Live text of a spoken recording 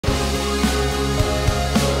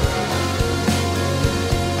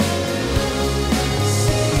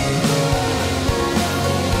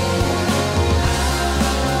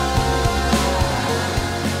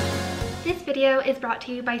video is brought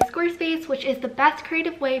to you by Squarespace, which is the best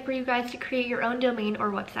creative way for you guys to create your own domain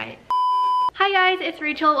or website. Hi guys, it's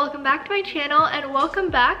Rachel. Welcome back to my channel and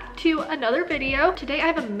welcome back to another video. Today I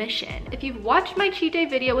have a mission. If you've watched my cheat day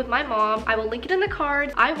video with my mom, I will link it in the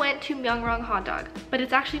cards. I went to Myeongrang Hotdog, but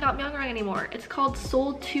it's actually not Myeongrang anymore. It's called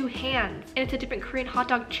Sold to Hands and it's a different Korean hot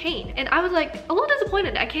dog chain. And I was like a little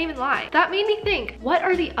disappointed, I can't even lie. That made me think, what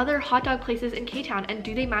are the other hot dog places in KTOWN and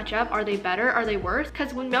do they match up? Are they better? Are they worse?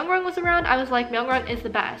 Because when Myeongrang was around, I was like, Myeongrang is the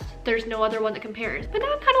best. There's no other one that compares. But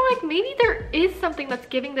now I'm kind of like, maybe there is something that's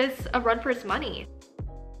giving this a run for its money.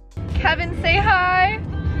 Kevin, say hi.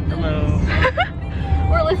 Hello.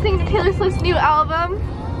 We're listening to Taylor Swift's new album.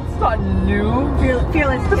 It's not new.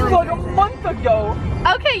 Fearless. This is like a month ago.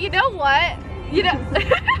 Okay, you know what? You know,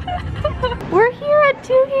 we're here at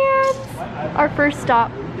Two Hands. Our first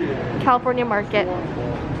stop, California Market.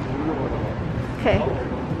 Okay.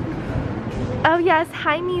 Oh yes,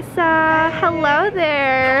 hi Misa. Hello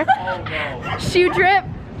there. Oh no. Shoe drip.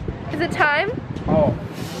 Is it time? Oh.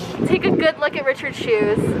 Take a good look at Richard's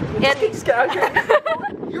shoes. And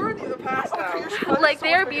You're in the past now. like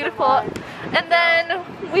they are beautiful. And then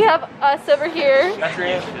we have us over here. That's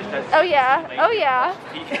real. Oh yeah. Oh yeah.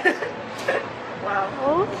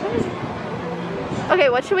 Wow.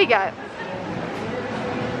 Okay, what should we get?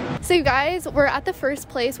 So you guys, we're at the first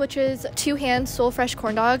place, which is Two Hands Soul Fresh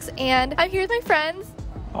Corn Dogs, and I'm here with my friends.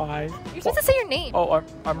 Hi. You're supposed to say your name. Oh,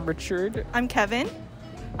 I'm Richard. I'm Kevin.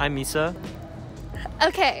 I'm Misa.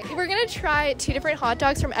 Okay, we're gonna try two different hot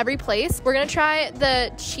dogs from every place. We're gonna try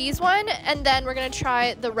the cheese one, and then we're gonna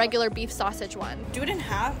try the regular beef sausage one. Do it in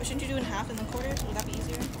half. Shouldn't you do it in half and then quarters? Would that be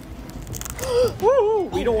easier? Woo!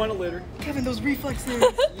 We don't want a litter. Kevin, those reflexes.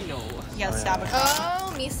 You know. Yeah, stab it.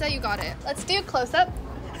 Oh, Misa, you got it. Let's do a close-up.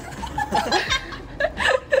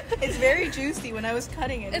 It's very juicy when I was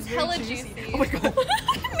cutting it. It's very hella juicy. Oh my god.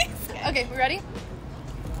 Okay, we ready?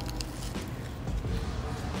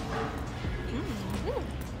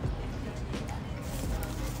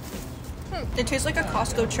 It tastes like a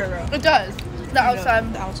Costco churro. It does. The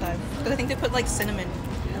outside. The outside. Because I think they put like cinnamon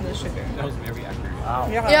in the sugar. That was very accurate. Wow.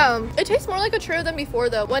 Yeah, it tastes more like a churro than before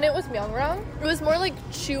though. When it was Myeongrang, it was more like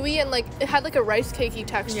chewy and like it had like a rice cakey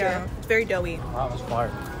texture. Yeah, it's very doughy. Wow, that's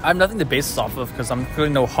fire. I have nothing to base this off of because I'm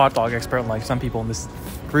clearly no hot dog expert like some people in this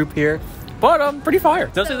group here. But pretty fire.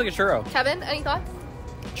 It does taste like a churro. Kevin, any thoughts?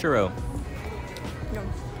 Churro.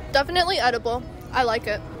 Definitely edible. I like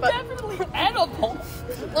it. But Definitely edible.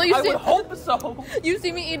 well, you I see, would hope so. you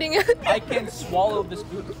see me eating it. I can swallow this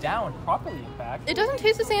food down properly, in fact. It doesn't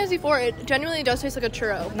taste the same as before. It genuinely does taste like a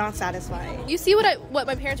churro. Not satisfying. You see what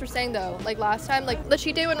my parents were saying though, like last time, like the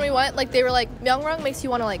cheat day when we went, like they were like Myeongrang makes you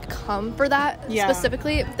want to like come for that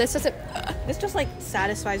specifically. This doesn't. This just like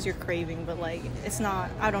satisfies your craving, but like it's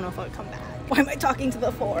not. I don't know if I would come back. Why am I talking to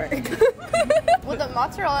the fork? With the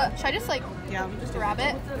mozzarella, should I just like just grab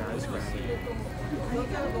it?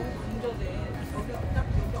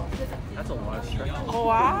 That's a lot of stress. Oh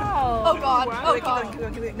wow. Oh god. Wow. Oh Wait, god. keep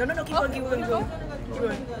going. No, keep going.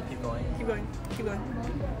 Keep going.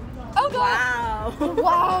 Oh god. Wow.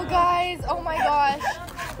 Wow, guys. Oh my gosh.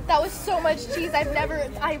 That was so much cheese. I've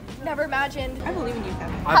never imagined. I believe in you,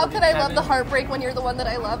 Kevin. How could I love the heartbreak when you're the one that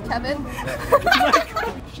I love, Kevin?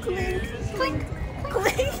 Clink, clink,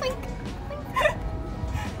 clink, clink.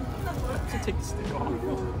 Take the stick off.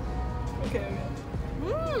 Okay.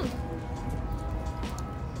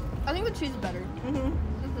 I think the cheese is better.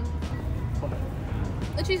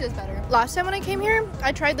 The cheese is better. Last time when I came here,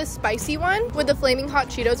 I tried the spicy one with the flaming hot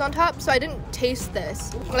Cheetos on top, so I didn't taste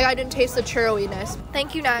this. Like, I didn't taste the churro-iness.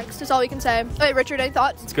 Thank you, next, is all we can say. Okay, Richard, any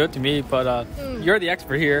thoughts? It's good to me, but you're the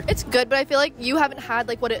expert here. It's good, but I feel like you haven't had,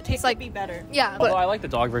 like, what it tastes like. Be better. Yeah. Although But, I like the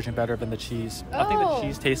dog version better than the cheese. I think the Oh.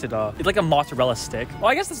 cheese tasted, it's like a mozzarella stick.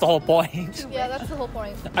 Well, I guess that's the whole point. yeah, that's the whole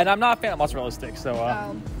point. And I'm not a fan of mozzarella sticks, so,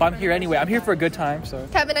 but I'm here anyway. I'm here for a good time, so.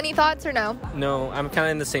 Kevin, any thoughts or no? No, I'm kind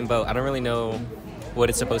of in the same boat. I don't really know what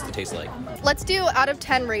it's supposed to taste like. Let's do out of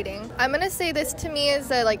 10 rating. I'm gonna say this to me is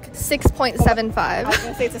a, like, 6.75. I was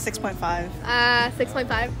gonna say it's a 6.5.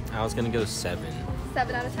 6.5. I was gonna go 7.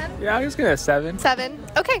 7 out of 10? Yeah, I'm just gonna 7. 7.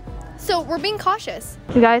 Okay, so we're being cautious.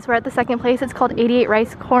 You guys, we're at the second place. It's called 88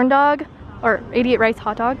 Rice Corn Dog, or 88 Rice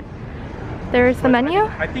Hot Dog. There's the menu.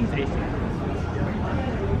 I think it's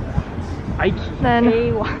Ike. Then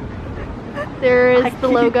there is the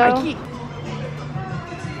logo. Ike.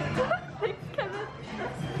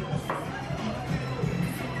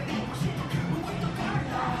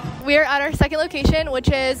 We are at our second location, which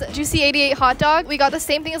is Juicy 88 Hot Dog. We got the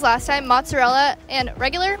same thing as last time, mozzarella and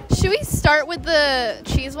regular. Should we start with the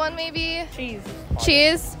cheese one maybe? Cheese.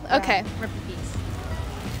 Cheese? Okay. Rip a piece.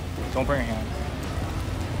 Don't bring your hand.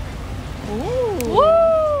 Ooh.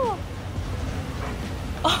 Woo!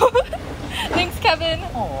 Thanks, Kevin.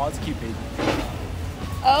 Oh, that's cute, baby.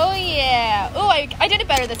 Oh yeah. Oh, I did it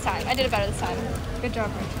better this time. Good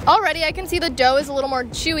job, Rachel. Already, I can see the dough is a little more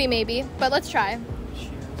chewy, maybe, but let's try.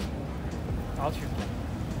 Cheers. I'll cheers.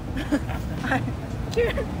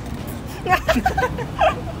 Cheers.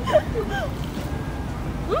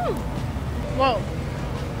 Whoa.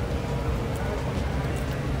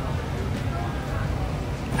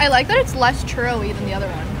 I like that it's less churro-y than the other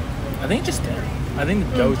one. I think it's just thinner. I think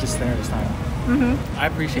the dough is just thinner this time. Mm-hmm. I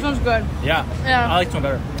appreciate This one's good. Yeah. Yeah. I like this one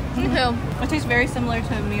better. Me too. It tastes very similar to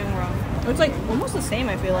Myeongrong. It's like almost the same,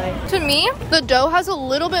 I feel like. To me, the dough has a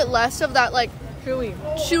little bit less of that like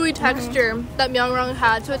chewy texture that Myeongrong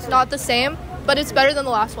had, so it's not the same, but it's better than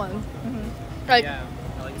the last one. Like, Yeah,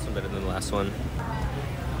 I like this one better than the last one.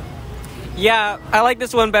 Yeah, I like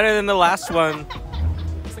this one better than the last one.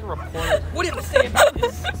 It's like a report. What do you have to say about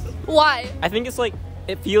this? why? I think it's like,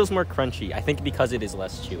 it feels more crunchy. I think because it is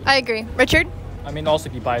less chewy. I agree. Richard? I mean, also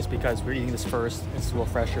be biased because we're eating this first. It's a little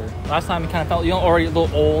fresher. Last time it kind of felt, already a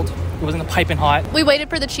little old. It wasn't piping hot. We waited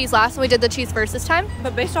for the cheese last and we did the cheese first this time.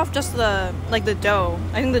 But based off just the dough,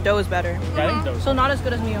 I think the dough is better. Yeah, I think those. So not as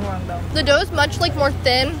good as Myeongrong though. The dough is much like more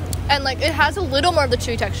thin and like it has a little more of the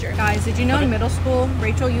chewy texture. Guys, did you know in middle school,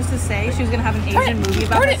 Rachel used to say she was gonna have an Asian movie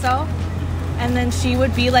about herself? And then she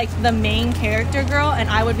would be like the main character girl and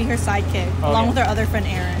I would be her sidekick, along with her other friend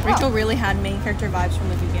Erin. Rachel really had main character vibes from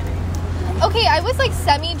the beginning. Okay, I was like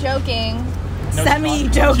semi-joking. No,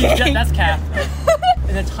 Semi-joking. That's cap.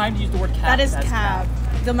 And the time to use the word cap. That is that's cap.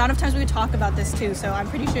 The amount of times we would talk about this too, so I'm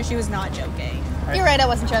pretty sure she was not joking. You're right, I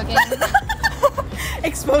wasn't joking.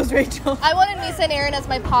 Exposed Rachel. I wanted Misa and Aaron as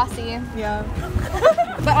my posse. Yeah.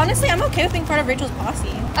 But honestly, I'm okay with being part of Rachel's posse.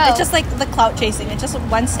 Oh. It's just like the clout chasing. It's just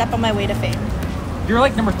one step on my way to fame. You're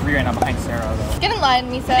like number 3 right now behind Sarah, though. Get in line,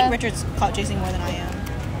 Misa. I think Richard's clout chasing more than I am.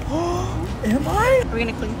 Am I? Are we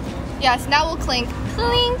gonna clink? Yes, now we'll clink.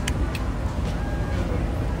 Clink.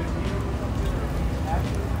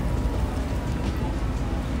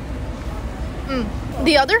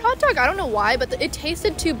 The other hot dog, I don't know why, but it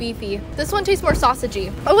tasted too beefy. This one tastes more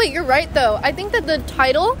sausagey. Oh wait, you're right though. I think that the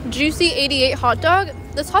title, Juicy 88 Hot Dog,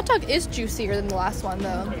 this hot dog is juicier than the last one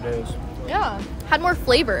though. It is. Yeah, had more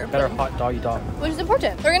flavor. Better hot doggy dog. Which is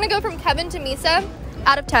important. We're gonna go from Kevin to Misa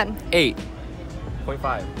out of 10.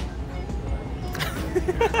 8.5.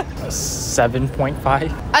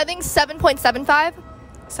 7.5. I think 7.75.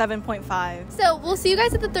 7.5. So we'll see you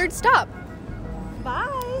guys at the third stop.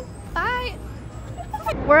 Bye. Bye.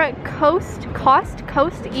 We're at Coast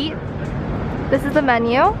Eat. This is the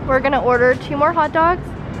menu. We're gonna order 2 more hot dogs.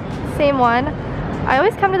 Same one. I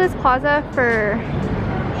always come to this plaza for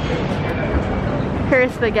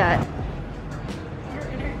spaghetti.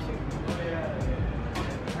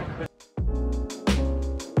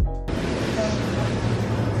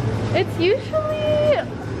 It's usually,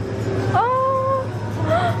 oh,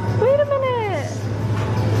 wait a minute.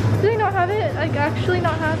 Do they not have it? Like actually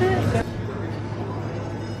not have it?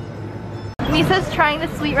 Misa's trying the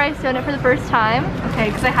sweet rice donut for the first time. Okay,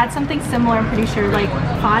 because I had something similar, I'm pretty sure, like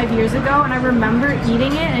 5 years ago, and I remember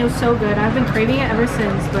eating it, and it was so good. I've been craving it ever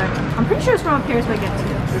since, but I'm pretty sure it's from a Paris Baguette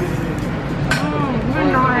too.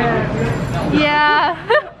 We're not. Yeah.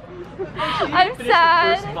 I'm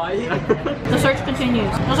sad. The search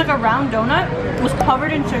continues. It was like a round donut. It was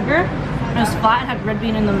covered in sugar. And it was flat and had red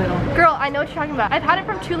bean in the middle. Girl, I know what you're talking about. I've had it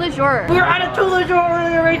from Tous les Jours. We were at a Tous les Jours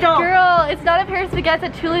earlier, Rachel. Girl, it's not a Paris Baguette,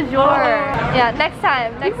 it's a Tous les Jours. Yeah, next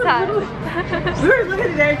time. We were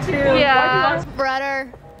literally there too. Yeah. We're at our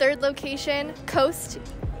third location, Coast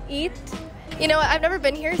Eat. You know what, I've never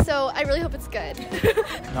been here, so I really hope it's good.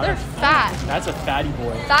 They're fat. That's a fatty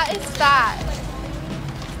boy. That is fat.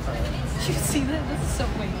 You see that? This is so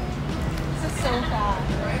weird. This is so fat.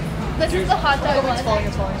 This is the hot dog one.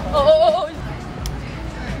 It's falling. Oh.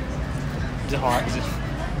 Is it hot? Is it...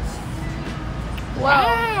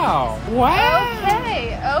 Wow.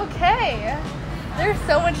 Wow. Okay. There's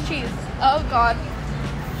so much cheese. Oh god.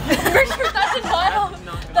 Richard, that did not help.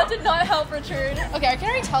 That did not help, Richard. Okay, I can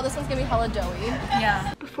already tell this one's gonna be hella doughy.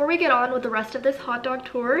 Yeah. Before we get on with the rest of this hot dog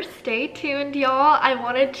tour, stay tuned, y'all. I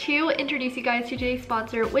wanted to introduce you guys to today's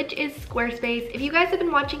sponsor, which is Squarespace. If you guys have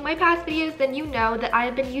been watching my past videos, then you know that I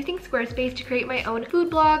have been using Squarespace to create my own food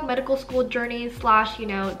blog, medical school journeys, / you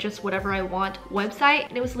know, just whatever I want website.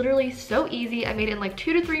 And it was literally so easy. I made it in like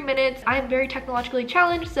 2 to 3 minutes. I am very technologically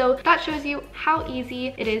challenged, so that shows you how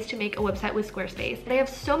easy it is to make a website with Squarespace. They have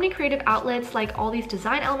so many creative outlets, like all these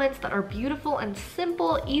design elements that are beautiful and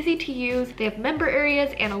simple, easy to use. They have member areas,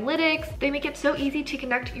 analytics. They make it so easy to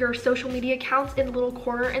connect your social media accounts in the little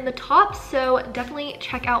corner in the top. So definitely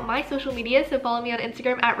check out my social media. So follow me on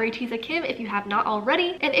Instagram at rachieeatsfood if you have not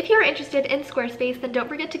already. And if you're interested in Squarespace, then don't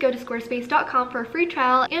forget to go to squarespace.com for a free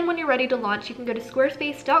trial. And when you're ready to launch, you can go to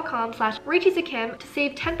squarespace.com/rachieeatsfood to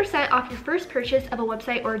save 10% off your first purchase of a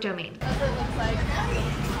website or a domain. That's what it looks like.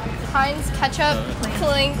 Heinz ketchup,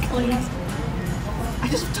 clink. I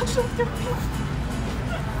just touched it with your hand.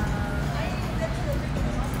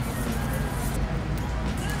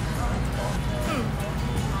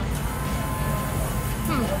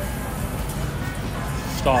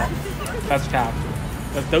 Stop. That's cap.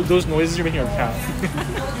 Those noises you're making are cap.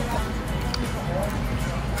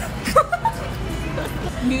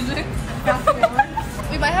 Music.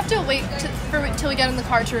 We might have to wait till we get in the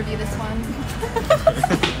car to review this one.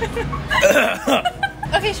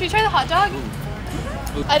 Okay, should we try the hot dog?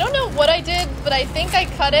 I don't know what I did, but I think I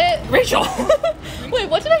cut it. Rachel! Wait,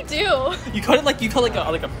 what did I do? You cut it like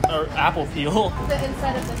a apple peel. The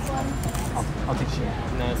inside of this one. I'll take shit.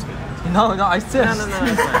 No, it's good. No, I insist. No,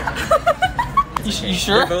 it's fine. You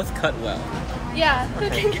sure? They're both cut well. Yeah.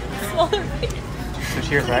 Okay. Smaller. So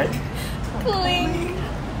cheers, right? Clink.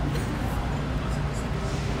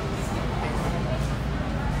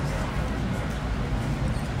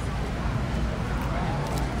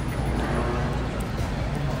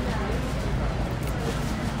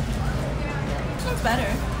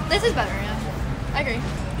 Better. This is better, yeah. I agree.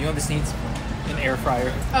 You know this needs an air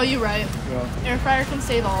fryer. Oh, you're right. Yeah. Air fryer can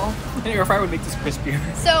save all. An air fryer would make this crispier.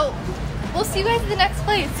 So, we'll see you guys at the next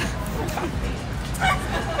place.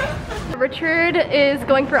 Richard is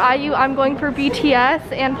going for IU, I'm going for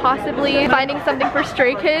BTS, and possibly finding something for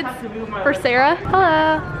Stray Kids for Sarah.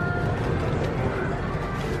 Hello.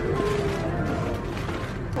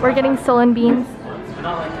 We're getting stolen beans.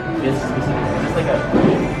 It's like a,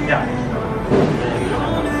 yeah.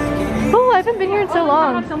 Oh, I haven't been here in so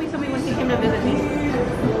long. Tell me somebody when he came to visit me.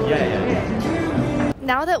 Yeah.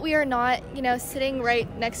 Now that we are not, sitting right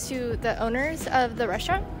next to the owners of the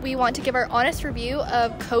restaurant, we want to give our honest review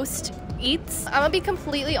of Coast Eats. I'm gonna be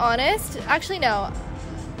completely honest. Actually, no.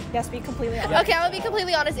 Yes, be completely honest. Okay, I'm gonna be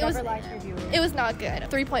completely honest. It was review it was not good.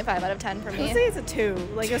 3.5 out of 10 for I me. would say it's a 2.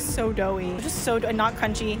 Like, it's so doughy. Just so not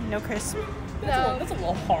crunchy, no crisp. No. That's a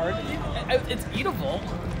little hard. It's eatable.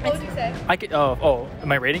 What would you say? I could. Oh,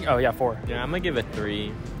 am I rating? Oh yeah, 4. Yeah, I'm gonna give it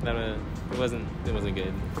 3. It wasn't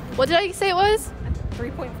good. What did I say it was?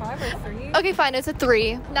 3.5 or 3? Okay, fine. It's a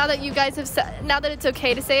 3. Now that you guys have said, now that it's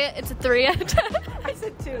okay to say it, it's a 3 out of 10. I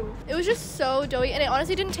said 2. It was just so doughy, and it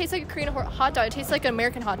honestly didn't taste like a Korean hot dog. It tastes like an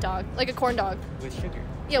American hot dog, like a corn dog. With sugar.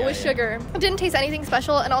 Yeah, with sugar. It didn't taste anything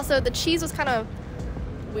special, and also the cheese was kind of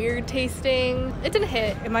weird tasting. It didn't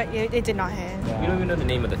hit. It did not hit. We don't even know the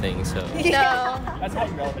name of the thing, so. No. That's how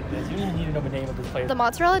irrelevant it is. You don't even need to know the name of this place. The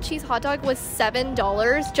mozzarella cheese hot dog was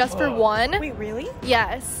 $7 just for one. Wait, really?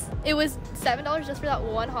 Yes. It was $7 just for that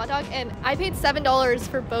one hot dog, and I paid $7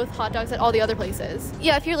 for both hot dogs at all the other places.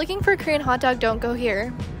 Yeah, if you're looking for a Korean hot dog, don't go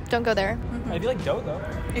here. Don't go there. I feel like dough though.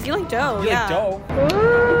 If you like dough, If you like dough.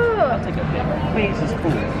 Ooh. I'll take it. Wait, this is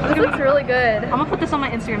cool. This looks really good. I'm gonna put this on my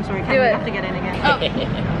Instagram story. Do it. I have to get in again.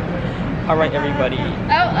 All right, everybody. Oh.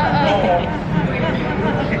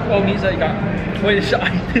 Oh, Misa, you got. Wait, I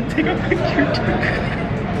didn't take a picture.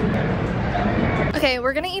 Okay,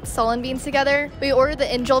 we're gonna eat sullen beans together. We ordered the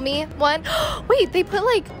injolmi one. Wait, they put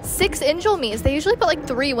like 6 injolmis. They usually put like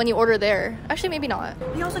 3 when you order there. Actually, maybe not.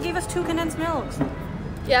 He also gave us 2 condensed milks.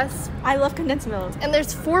 Yes. I love condensed milks. And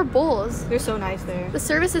there's 4 bowls. They're so nice there. The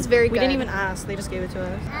service is very good. We didn't even ask. They just gave it to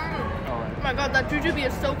us. Oh my god, that jujube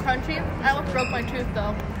is so crunchy. I almost broke my tooth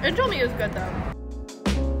though. Injolmi is good though.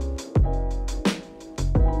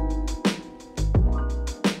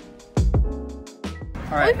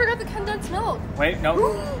 All Oh, right. we forgot the condensed milk. Wait, no.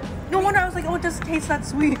 No wonder I was like, oh, it doesn't taste that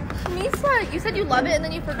sweet. Misa, you said you love it and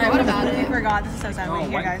then you forgot about I it. forgot. This is so sad. Wait,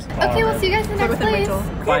 here, guys. Okay, we'll see you guys in the next place.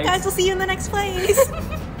 Okay, guys, we'll see you in the next place.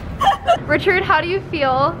 Richard, how do you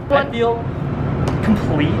feel? I feel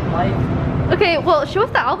complete, like. Okay, well, show us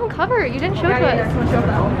the album cover. You didn't show it to us.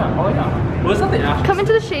 Oh yeah. What's up the after? Come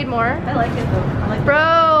into the shade more. I like it though.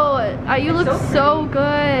 Bro, you look so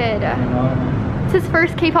good. It's his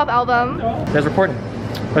first K-pop album. You guys recording?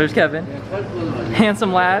 There's Kevin.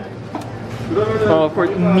 Handsome lad. For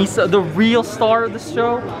Misa, the real star of the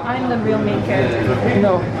show. I'm the real main character.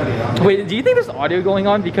 No. Wait, do you think there's audio going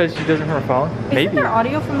on because she doesn't have her phone? Maybe. Isn't there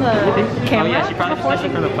audio from the camera? Oh yeah, she probably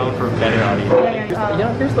switched from the phone for better audio.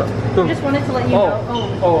 Yeah, here's the I just wanted to let you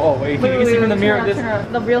know. Wait, can you see from the mirror this?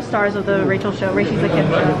 The real stars of the Rachel show, rachieeatsfood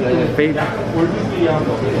show.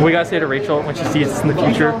 Baby. We gotta say to Rachel when she sees this in the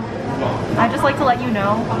future. I just like to let you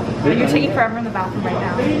know that you're taking forever in the bathroom right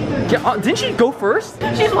now. Yeah, didn't she go first?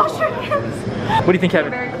 She's washed her hands. What do you think, Kevin?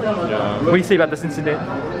 Very clean. What do you say about this incident?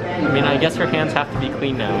 I mean, I guess her hands have to be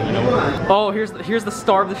clean now, you know? Oh, here's the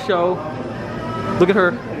star of the show. Look at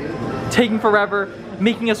her, taking forever,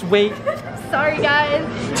 making us wait. Sorry,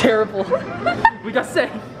 guys. Terrible. We gotta say,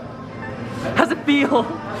 how's it feel?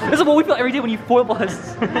 This is what we feel every day when you foil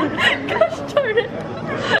us. Gosh darn it.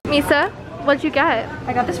 Misa, what'd you get?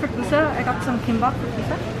 I got this for Misa. I got some kimbap for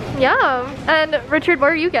Misa. Yum. And Richard,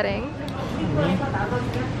 what are you getting?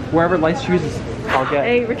 Wherever life chooses, I'll get.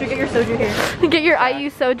 Hey, Richard, get your soju here. Get your IU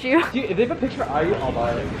soju. Dude, if they have a picture of IU, I'll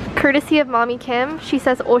buy it. Courtesy of Mommy Kim, she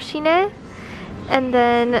says oshine. And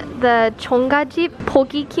then the chongajip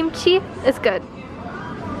pogi kimchi is good.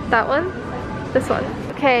 That one? This one.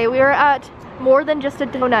 Okay, we are at more than just a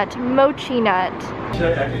donut, mochi nut.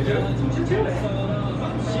 Should I actually do it?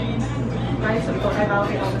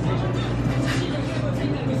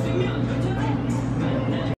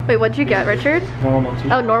 Wait, what'd you get, Richard? Normal milk tea.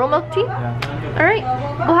 Oh, normal milk tea? Yeah. Alright,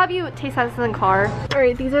 we'll have you taste this in the car.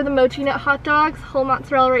 Alright, these are the mochi nut hot dogs. Whole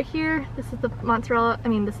mozzarella right here. This is the mozzarella,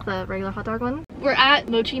 this is the regular hot dog one. We're at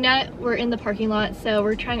Mochi Nut. We're in the parking lot, so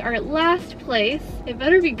we're trying our last place. It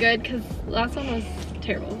better be good, because last one was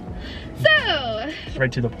terrible. So,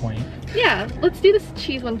 Right to the point. yeah, let's do this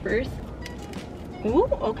cheese one first. Ooh,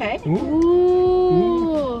 okay.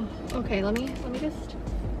 Ooh. Okay, let me just...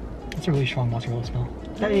 That's a really strong mozzarella smell.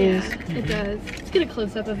 That is. It does. Let's get a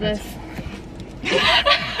close-up of this. This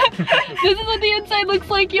is what the inside looks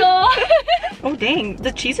like, y'all. Oh dang,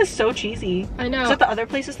 the cheese is so cheesy. I know. So at the other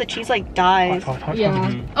places, the cheese like dies.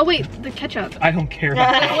 Yeah. Oh wait, the ketchup. I don't care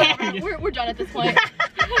about that. We're done at this point.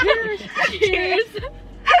 Cheers.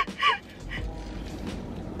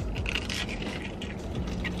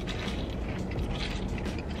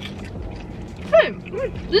 Hey,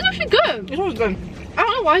 this is actually good. This one's good. I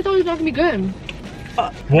don't know why I thought it was not gonna be good.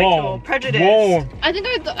 Rachel, prejudice. Whoa. I think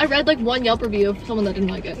I read like one Yelp review of someone that didn't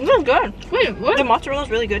like it. This one's good. Wait, what? The mozzarella's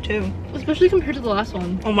really good too. Especially compared to the last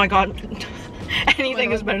one. Oh my god.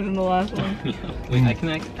 Anything is better than the last one. Wait, I can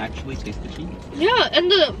actually taste the cheese. Yeah, and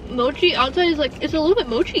the mochi outside is like, it's a little bit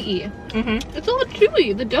mochi-y. Mm-hmm. It's a little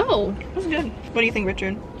chewy, the dough. That's good. What do you think,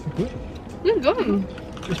 Richard? Good. It's good.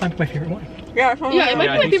 This might be my favorite one. Yeah, it's Yeah, it might Yeah, be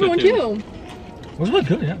I my think favorite so one too. too. It was really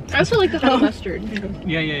good, yeah. I also like the honey mustard.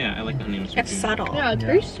 Yeah, I like the honey mustard It's too. subtle. Yeah, it's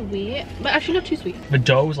very sweet, but actually not too sweet. The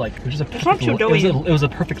dough was like, it was just a It's not perfect, too doughy. it was a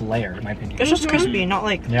perfect layer in my opinion. It's just crispy, not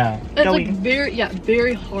like Yeah. It's doughy. like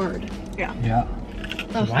very hard. Yeah.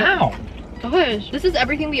 Oh, Wow. Gosh, this is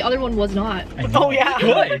everything the other one was not. I know. Oh yeah.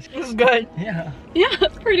 Good. This is good. Yeah. Yeah,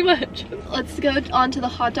 pretty much. Let's go on to the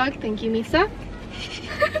hot dog. Thank you, Misa.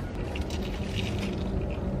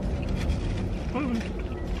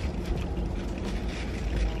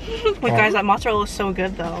 Wait guys, that mozzarella is so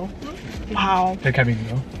good though. Wow. They're coming,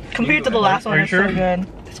 you know. Compared to the last one, Are you it's sure? so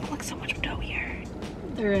good. This one looks so much doughier.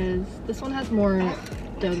 There is. This one has more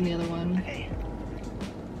dough than the other one. Okay.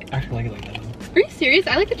 I actually like it like that. Are you serious?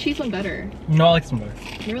 I like the cheese one better. No, I like some better.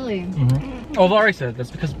 Really? Although I already said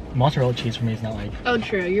that's because mozzarella cheese for me is not like. Oh,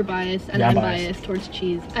 true. You're biased, and Yeah, I'm I'm biased towards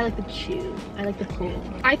cheese. I like the chew. I like the pull.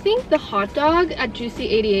 I think the hot dog at Juicy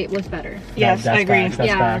 88 was better. Yes, that's I agree. Facts, that's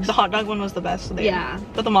Yeah. facts. The hot dog one was the best there. Yeah.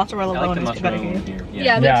 But the mozzarella I like one the is better mozzarella here. here.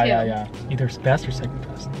 Yeah, me too. Yeah. Either best or second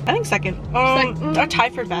best. I think second. A tie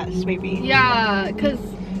for best, maybe. Yeah, because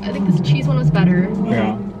I think this cheese one was better.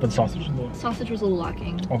 Yeah, but the sausage is a little. Sausage was a little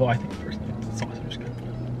lacking. Although I think personally the sausage is good.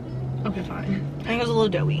 Okay, fine. I think it was a little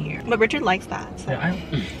doughy here. But Richard likes that. So. Yeah,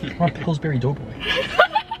 I want Pillsbury Doughboy.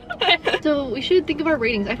 So we should think of our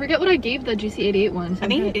ratings. I forget what I gave the Juicy 88 one. So I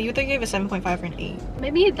think you gave a 7.5 or an 8.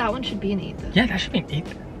 maybe that one should be an 8 though. Yeah, that should be an 8.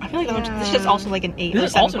 I feel like that Yeah. one, this is also like an 8 or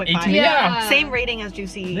This is also 7.5. 18. Yeah. Same rating as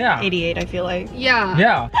Juicy Yeah. 88, I feel like. Yeah.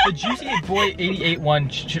 Yeah, the Juicy Boy 88 one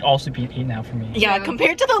should also be an 8 now for me. Yeah, Yeah.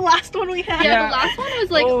 compared to the last one we had. Yeah, the last one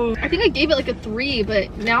was like, Oh. I think I gave it like a 3,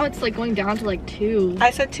 but now it's like going down to like 2.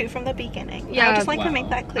 I said 2 from the beginning. Yeah. I would just like to Wow. make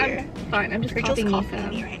that clear. I'm fine. I'm just Rachel's copying copying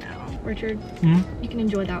me Misa. right now. Richard, Hmm? you can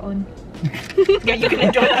enjoy that one. Yeah, you can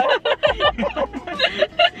enjoy that.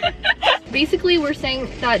 Basically, we're saying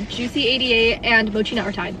that Juicy 88 and Mochi Nut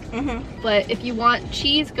are tied. Mm-hmm. But if you want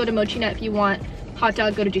cheese, go to Mochi Nut. If you want hot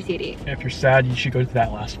dog, go to Juicy 88. If you're sad, you should go to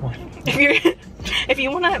that last one. If you're If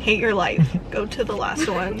you want to hate your life, go to the last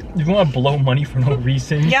one. You want to blow money for no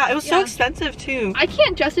reason? Yeah, it was so expensive too. I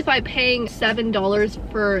can't justify paying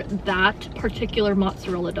 $7 for that particular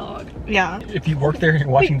mozzarella dog. Yeah. If you work there and you're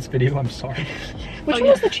watching this video, I'm sorry. Which one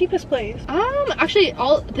was the cheapest place? Actually,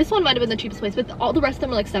 this one might have been the cheapest place, but all the rest of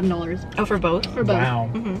them are like $7. Oh, for both? For both. Wow.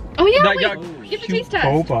 Oh yeah, That wait, got give the cute taste test.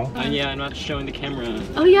 boba. Yeah, I'm not showing the camera.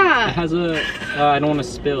 Oh It yeah. has a. I don't want to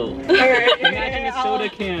spill. Imagine a soda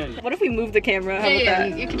can. What if we move the camera? How about Yeah,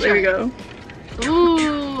 that? you can There we try. go.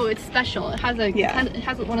 Ooh, it's special. It has a Yeah. it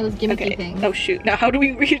has one of those gimmicky things. Oh shoot. Now how do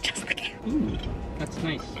we readjust the camera? Ooh, that's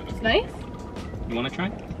nice. It's nice. You want to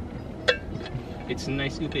try? It's a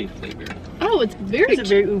nice ube flavor. Oh, it's very. Is it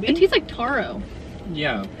very ubi? It tastes like taro.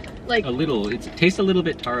 Yeah, Like a little. It tastes a little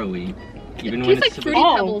bit taro-y. Even it when tastes like it's fruity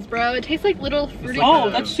Oh. pebbles, bro. It tastes like little fruity. like Oh,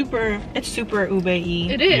 a- that's super. It's super ube-y.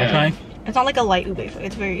 It is. Yeah. Okay. It's not like a light ube.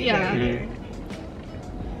 It's very. Yeah. Very,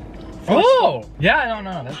 Oh! Yeah, no,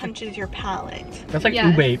 no. That's like, punches your palate.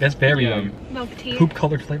 Yeah. ube. That's very Yeah. Milk tea. poop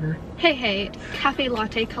colored flavor. Hey, cafe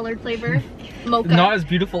latte colored flavor. Mocha. Not as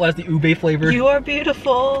beautiful as the ube flavor. You are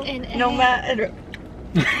beautiful. And no matter.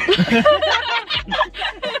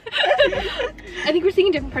 I think we're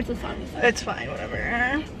singing different parts of the song. It's fine.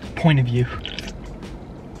 Whatever. Point of view.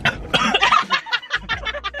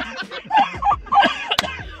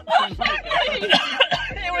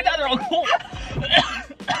 It went down the wrong hole.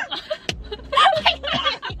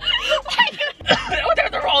 It went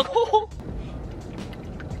down the wrong hole.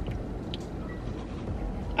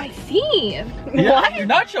 I see. Yeah, you're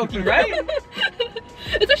not choking, right?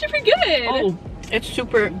 It's actually pretty good. Oh, it's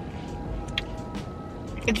super.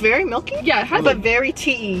 It's very milky. Yeah, it has but very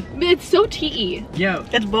tea. It's so tea. Yeah.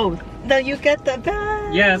 It's both. Then you get the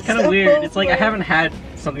best. Yeah, it's kind of weird. both It's like I worlds. haven't had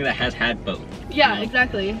something that has had both. Yeah,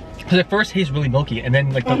 exactly. Because at first it tastes really milky, and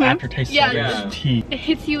then like the aftertaste Yeah, is yeah. tea. It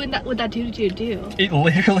hits you in that with that do. It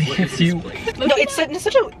literally What hits is this you. place? No, it's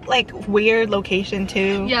such a like weird location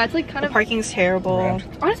too. Yeah, it's like kind The of. parking's terrible. Right.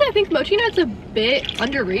 Honestly, I think Mochi Nut's a bit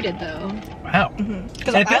underrated though. Wow.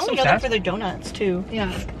 Because And it I feels only so know them fast. for their donuts too.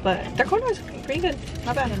 Yeah. But their corn is pretty good.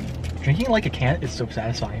 Not bad. Drinking like a can is so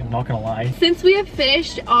satisfying, I'm not gonna lie. Since we have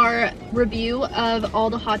finished our review of all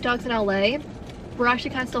the hot dogs in LA, we're actually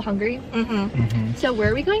kind of still hungry. So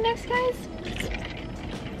where are we going next, guys?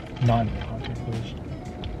 Not in the content footage.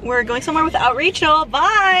 We're going somewhere without Rachel.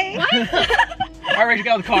 Bye. Alright, you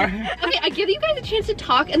got out of the car. Okay, I give you guys a chance to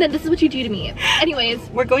talk, and then this is what you do to me. Anyways,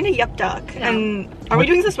 We're going to Yup Duck. Yeah. And are we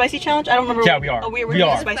doing the spicy challenge? I don't remember. Yeah, we are. Oh, we're We doing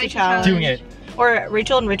are. the spicy Spicy challenge. Doing it. Or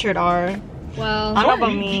Rachel and Richard are. well, I don't know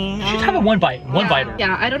about You me. should have a one bite. One biter.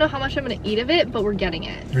 yeah, I don't know how much I'm gonna eat of it, but we're getting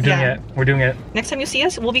it. We're doing Yeah. it. We're doing it. Next time you see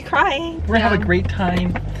us, we'll be crying. We're gonna have Yeah. a great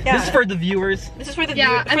time. Yeah. This is for the viewers. This is for the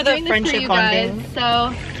Yeah, for I'm the doing this for friendship you guys. bonding.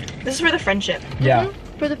 So, This is for the friendship. Yeah.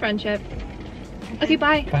 for the friendship. Okay,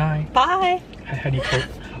 bye. Bye. Bye. How do you quote?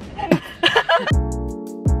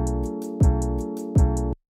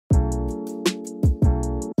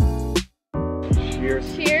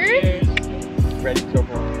 Cheers. Cheers. Ready? So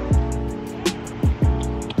far.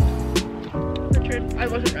 Richard, I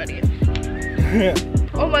wasn't ready.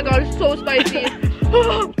 Oh my god, it's so spicy.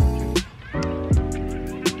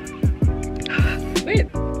 Wait,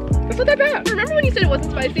 it's not that bad. Remember when you said it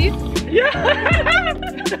wasn't spicy? Yeah.